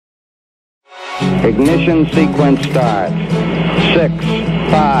Ignition sequence start. 6,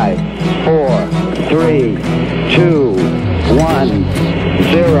 5, 4, 3, 2, 1,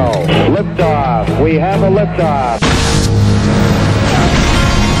 0. Liftoff. We have a liftoff.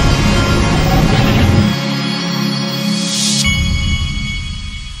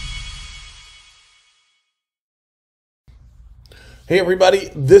 Hey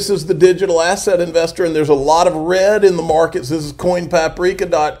everybody, this is the Digital Asset Investor, and there's a lot of red in the markets. This is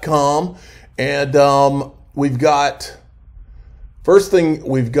coinpaprika.com, and we've got, first thing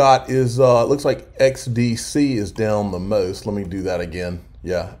we've got is, it looks like XDC is down the most. Let me do that again.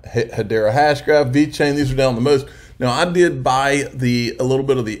 Yeah, Hedera Hashgraph, VeChain, these are down the most. Now I did buy a little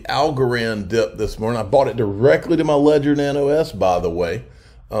bit of the Algorand dip this morning. I bought it directly to my Ledger Nano S, by the way,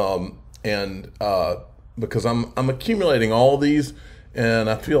 because I'm accumulating all these, and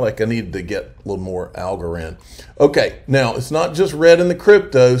I feel like I need to get a little more Algorand. Okay, now it's not just red in the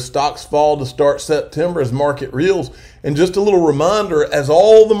crypto. Stocks fall to start September as market reels. And just a little reminder, as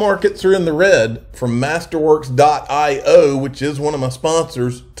all the markets are in the red, from masterworks.io, which is one of my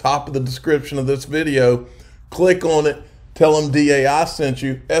sponsors, top of the description of this video, click on it, tell them DAI sent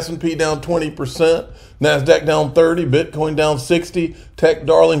you. S&P down 20%, NASDAQ down 30, Bitcoin down 60, tech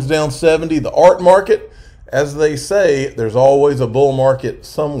darlings down 70. The art market, as they say, there's always a bull market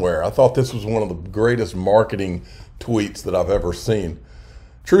somewhere. I thought this was one of the greatest marketing tweets that I've ever seen.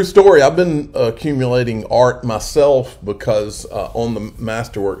 True story, I've been accumulating art myself because on the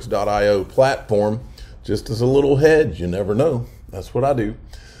masterworks.io platform, just as a little hedge, you never know. That's what I do.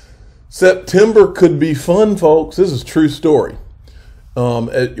 September could be fun, folks. This is true story.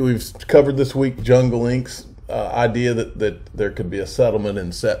 We've covered this week Jungle Inc.'s idea that there could be a settlement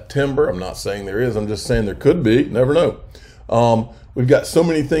in September. I'm not saying there is. I'm just saying there could be. Never know. We've got so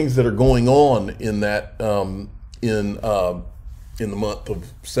many things that are going on in that in the month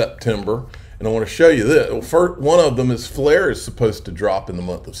of September, and I want to show you this. Well, first, one of them is Flare is supposed to drop in the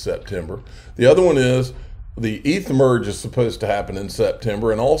month of September. The other one is the ETH merge is supposed to happen in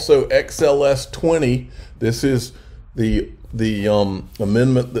September, and also XLS 20. This is the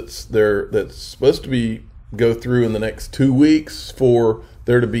amendment that's supposed to go through in the next 2 weeks for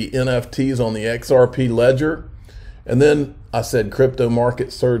there to be NFTs on the XRP ledger. And then I said crypto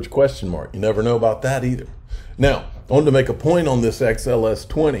market surge question mark. You never know about that either. Now, I wanted to make a point on this XLS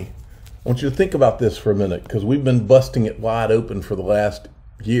 20. I want you to think about this for a minute, because we've been busting it wide open for the last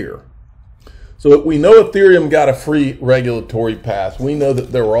year. So we know Ethereum got a free regulatory pass. We know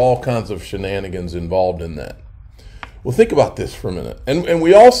that there were all kinds of shenanigans involved in that. Well, think about this for a minute. And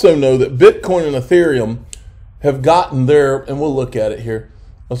we also know that Bitcoin and Ethereum have gotten there, and we'll look at it here.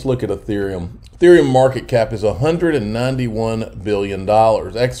 Let's look at Ethereum. Ethereum market cap is $191 billion.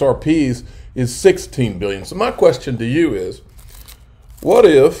 XRP's is $16 billion. So my question to you is, what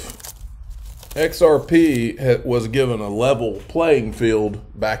if XRP was given a level playing field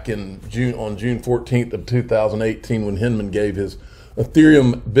back in on June 14th of 2018 when Hinman gave his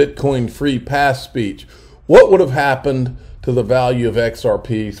Ethereum Bitcoin free pass speech? What would have happened to the value of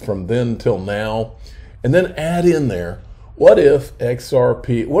XRPs from then till now? And then add in there, what if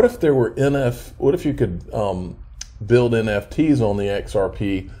XRP, what if there were what if you could build NFTs on the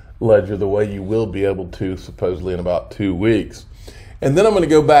XRP ledger the way you will be able to supposedly in about 2 weeks? And then I'm going to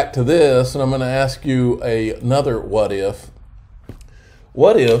go back to this, and I'm going to ask you another what if.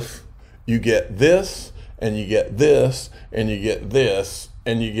 What if you get this, and you get this, and you get this,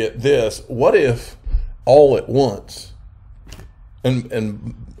 and you get this? What if all at once?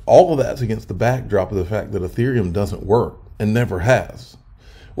 And all of that's against the backdrop of the fact that Ethereum doesn't work and never has.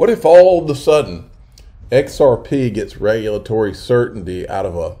 What if all of a sudden XRP gets regulatory certainty out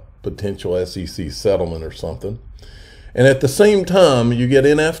of a potential SEC settlement or something, and at the same time you get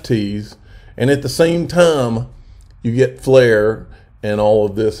NFTs, and at the same time you get Flare and all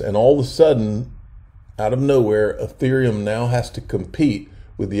of this, and all of a sudden, out of nowhere, Ethereum now has to compete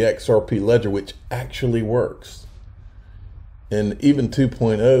with the XRP ledger, which actually works. And even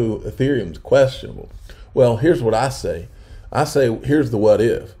 2.0 Ethereum's questionable. Well, here's what I say. I say, here's the what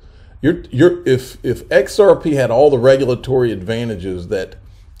if. If XRP had all the regulatory advantages that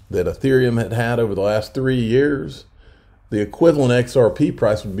Ethereum had over the last 3 years, the equivalent XRP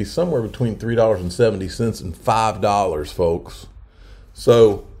price would be somewhere between $3.70 and $5, folks.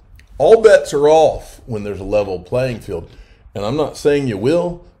 So all bets are off when there's a level playing field. And I'm not saying you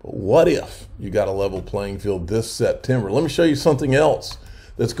will, but what if you got a level playing field this September? Let me show you something else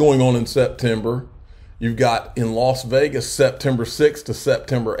that's going on in September. You've got in Las Vegas, September 6th to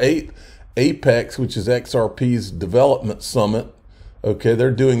September 8th, Apex, which is XRP's development summit. Okay,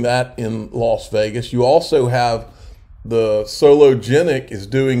 they're doing that in Las Vegas. You also have the Sologenic is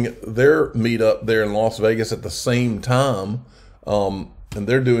doing their meetup there in Las Vegas at the same time. And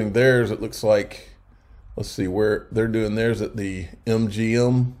they're doing theirs, it looks like, let's see where they're doing theirs at the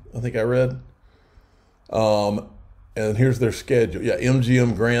MGM, I think I read. And here's their schedule. Yeah,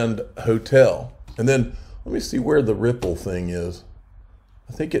 MGM Grand Hotel. And then let me see where the Ripple thing is.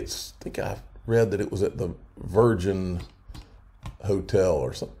 I think I read that it was at the Virgin Hotel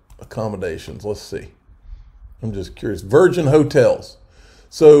or some accommodations. Let's see. I'm just curious. Virgin Hotels.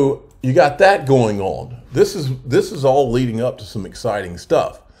 So you got that going on. This is all leading up to some exciting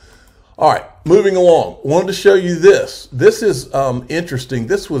stuff. All right, moving along. Wanted to show you this. This is interesting.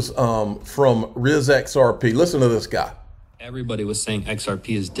 This was from Riz XRP. Listen to this guy. Everybody was saying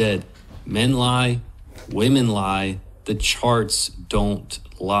XRP is dead. Men lie, women lie, the charts don't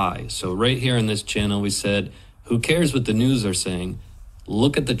lie. So right here in this channel, we said, who cares what the news are saying?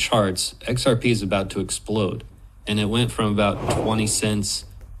 Look at the charts. XRP is about to explode. And it went from about 20 cents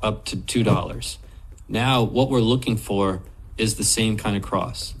up to $2. Now, what we're looking for is the same kind of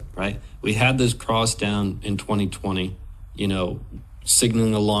cross, right? We had this cross down in 2020,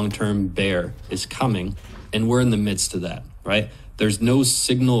 signaling a long-term bear is coming, and we're in the midst of that, right? There's no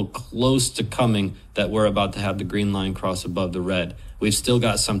signal close to coming that we're about to have the green line cross above the red. We've still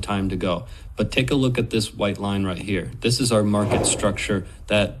got some time to go. But take a look at this white line right here. This is our market structure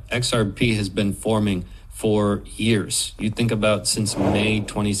that XRP has been forming for years. You think about since May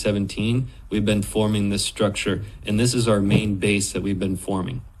 2017, we've been forming this structure, and this is our main base that we've been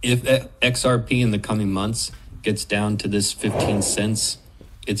forming. If XRP in the coming months gets down to this 15 cents,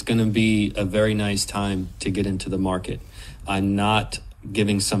 it's going to be a very nice time to get into the market. I'm not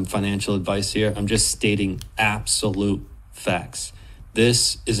giving some financial advice here. I'm just stating absolute facts.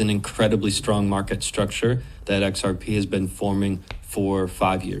 This is an incredibly strong market structure that XRP has been forming for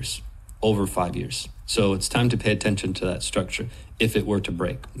 5 years, over 5 years. So it's time to pay attention to that structure if it were to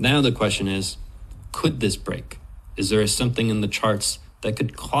break. Now the question is, could this break? Is there something in the charts that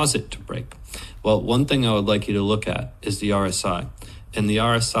could cause it to break? Well, one thing I would like you to look at is the RSI. And the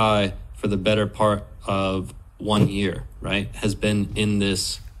RSI for the better part of 1 year, right, has been in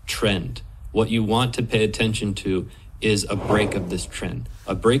this trend. What you want to pay attention to is a break of this trend.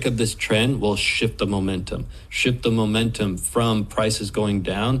 A break of this trend will shift the momentum from prices going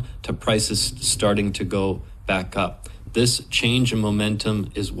down to prices starting to go back up. This change in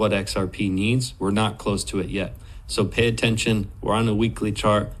momentum is what XRP needs. We're not close to it yet. So pay attention. We're on a weekly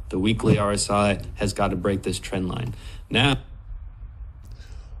chart. The weekly RSI has got to break this trend line. Now,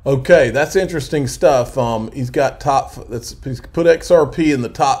 okay, that's interesting stuff. He's got he's put XRP in the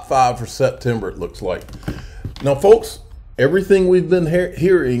top 5 for September, it looks like. Now, folks, everything we've been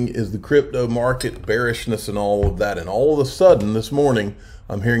hearing is the crypto market bearishness and all of that. And all of a sudden this morning,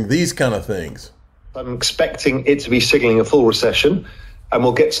 I'm hearing these kind of things. I'm expecting it to be signaling a full recession, and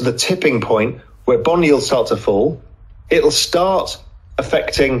we'll get to the tipping point where bond yields start to fall. It'll start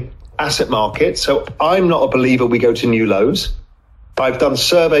affecting asset markets. So I'm not a believer we go to new lows. I've done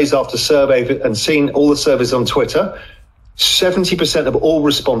surveys after survey and seen all the surveys on Twitter. 70% of all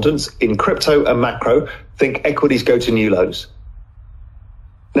respondents in crypto and macro think equities go to new lows.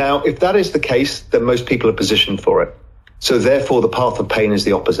 Now, if that is the case, then most people are positioned for it. So therefore, the path of pain is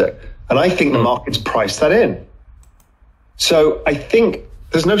the opposite. And I think the market's priced that in. So I think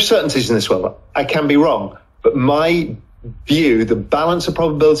there's no certainties in this world. I can be wrong. But my view, the balance of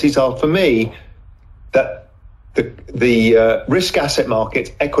probabilities are for me that the risk asset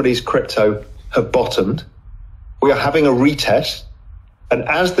market, equities, crypto, have bottomed. We are having a retest. And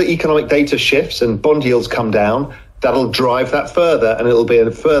as the economic data shifts and bond yields come down, that'll drive that further, and it'll be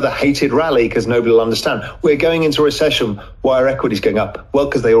a further hated rally because nobody will understand. We're going into a recession. Why are equities going up? Well,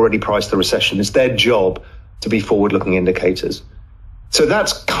 because they already priced the recession. It's their job to be forward-looking indicators. So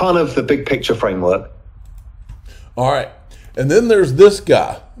that's kind of the big picture framework. All right. And then there's this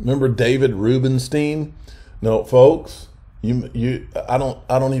guy. Remember David Rubenstein? No, folks. I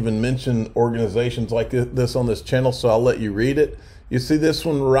don't even mention organizations like this on this channel, so I'll let you read it. You see this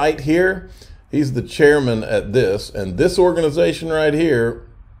one right here? He's the chairman at this, and this organization right here,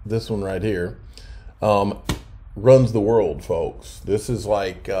 this one right here, runs the world, folks. This is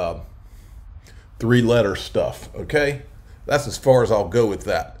like 3-letter stuff, okay? That's as far as I'll go with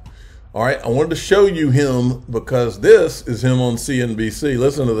that. All right, I wanted to show you him because this is him on CNBC.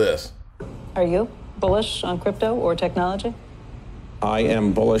 Listen to this. Are you bullish on crypto or technology? I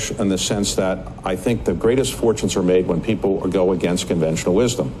am bullish in the sense that I think the greatest fortunes are made when people go against conventional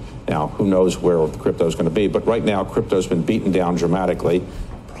wisdom. Now, who knows where crypto is going to be, but right now crypto has been beaten down dramatically.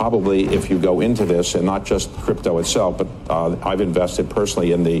 Probably if you go into this, and not just crypto itself, but I've invested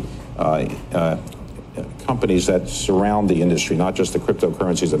personally in the companies that surround the industry, not just the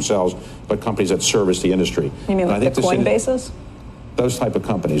cryptocurrencies themselves, but companies that service the industry. You mean like the Coinbases? Those type of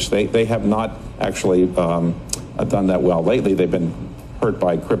companies. They have not actually done that well lately. They've been hurt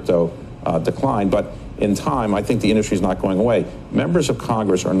by crypto decline, but in time, I think the industry is not going away. Members of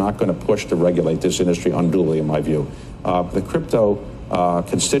Congress are not going to push to regulate this industry unduly, in my view. The crypto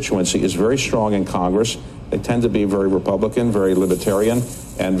constituency is very strong in Congress. They tend to be very Republican, very libertarian,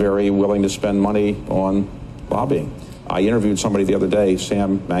 and very willing to spend money on lobbying. I interviewed somebody the other day,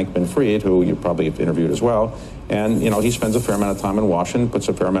 Sam Bankman-Fried, who you probably have interviewed as well, and he spends a fair amount of time in Washington, puts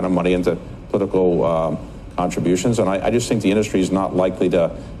a fair amount of money into political contributions, and I just think the industry is not likely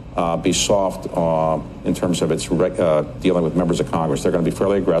to be soft in terms of its dealing with members of Congress. They're going to be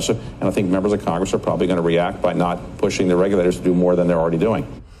fairly aggressive, and I think members of Congress are probably going to react by not pushing the regulators to do more than they're already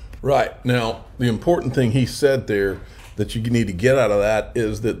doing. Right. Now, the important thing he said there that you need to get out of that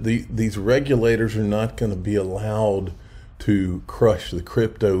is that these regulators are not going to be allowed to crush the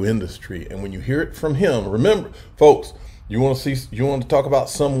crypto industry. And when you hear it from him, remember, folks, you want to talk about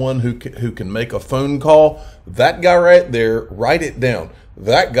someone who can make a phone call? That guy right there, write it down.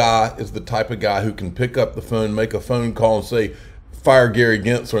 That guy is the type of guy who can pick up the phone, make a phone call and say, fire Gary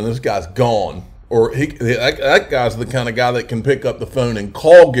Gensler, and this guy's gone. Or that guy's the kind of guy that can pick up the phone and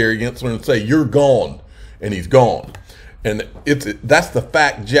call Gary Gensler and say, you're gone, and he's gone. And that's the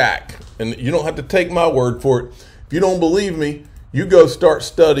fact, Jack. And you don't have to take my word for it. If you don't believe me, you go start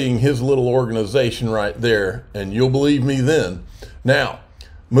studying his little organization right there, and you'll believe me then. Now,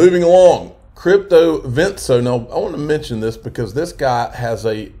 moving along, Crypto-Vinto. Now, I want to mention this because this guy has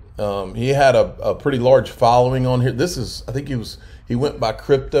he had a pretty large following on here. I think he went by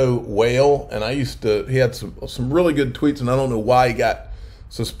Crypto Whale, and he had some really good tweets, and I don't know why he got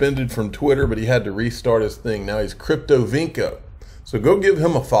suspended from Twitter, but he had to restart his thing. Now he's Crypto-Vinto. So go give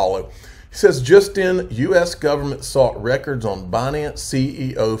him a follow. He says, just in, U.S. government sought records on Binance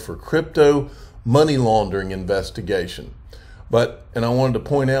CEO for crypto money laundering investigation. And I wanted to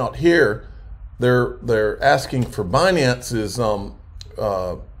point out here, they're asking for Binance's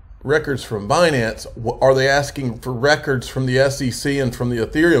records from Binance. Are they asking for records from the SEC and from the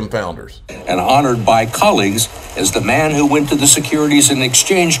Ethereum founders? And honored by colleagues as the man who went to the Securities and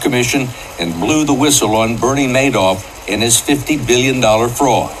Exchange Commission and blew the whistle on Bernie Madoff and his $50 billion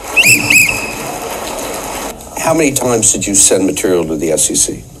fraud. How many times did you send material to the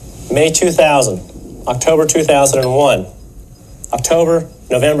SEC? May 2000, October 2001, October,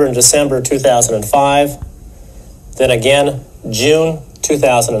 November, and December 2005, then again June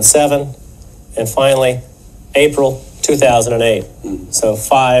 2007, and finally April 2008. So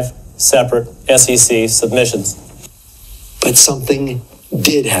 5 separate SEC submissions. But something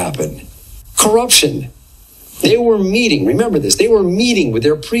did happen. Corruption. They were meeting, remember this, they were meeting with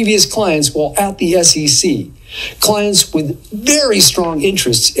their previous clients while at the SEC. Clients with very strong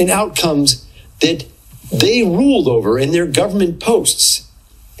interests in outcomes that they ruled over in their government posts.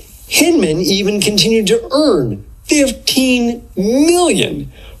 Hinman even continued to earn $15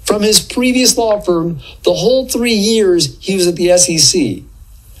 million from his previous law firm the whole 3 years he was at the SEC.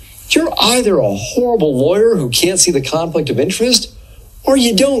 You're either a horrible lawyer who can't see the conflict of interest, or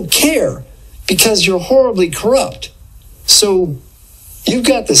you don't care because you're horribly corrupt. So you've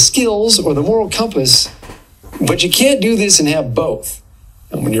got the skills or the moral compass, but you can't do this and have both.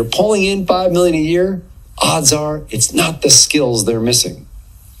 And when you're pulling in $5 million a year, odds are it's not the skills they're missing.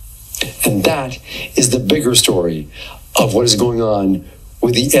 And that is the bigger story of what is going on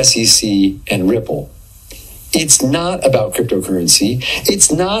with the SEC and Ripple. It's not about cryptocurrency.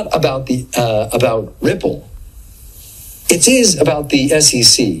 It's not about about Ripple. It is about the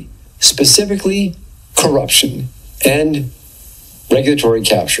SEC, specifically corruption and regulatory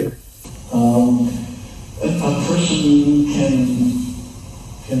capture. A person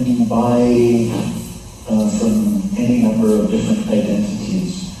can buy from any number of different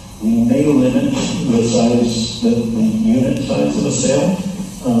identities. We may limit the size, the unit size of a sale,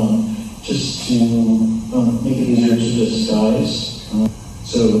 just to make it easier to disguise.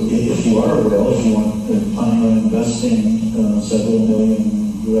 So if you are a whale, if you want to plan on investing several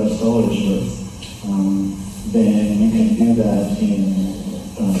million US dollars worth, then you can do that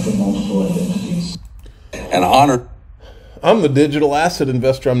for multiple identities. And honor. I'm the digital asset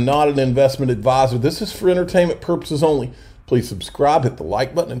investor. I'm not an investment advisor. This is for entertainment purposes only. Please subscribe, hit the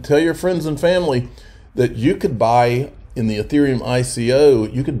like button, and tell your friends and family that you could buy in the Ethereum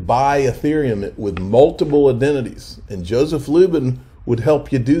ICO, you could buy Ethereum with multiple identities. And Joseph Lubin would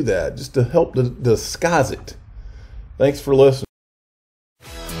help you do that, just to help to disguise it. Thanks for listening.